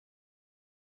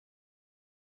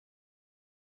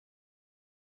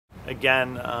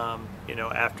again, you know,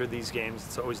 after these games,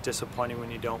 it's always disappointing when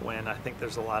you don't win. I think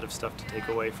there's a lot of stuff to take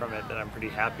away from it that I'm pretty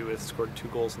happy with. Scored 2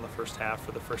 goals in the first half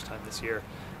for the first time this year.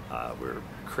 We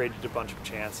created a bunch of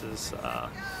chances.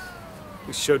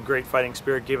 We showed great fighting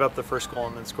spirit, gave up the first goal,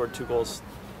 and then scored 2 goals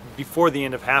before the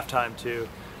end of halftime to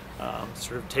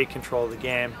sort of take control of the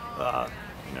game.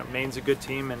 You know, Maine's a good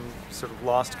team and sort of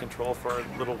lost control for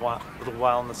a little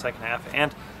while in the second half,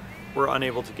 and were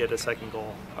unable to get a second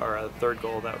goal or a third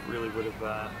goal that really would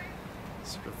have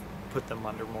sort of put them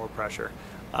under more pressure.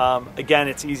 Again,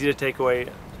 it's easy to take away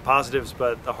positives,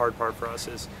 but the hard part for us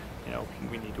is, you know,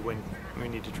 we need to win. We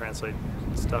need to translate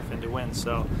stuff into wins.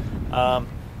 So,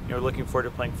 you know, looking forward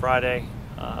to playing Friday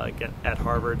at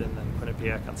Harvard, and then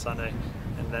Quinnipiac on Sunday,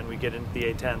 and then we get into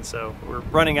the A10. So we're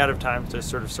running out of time to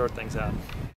sort of sort things out.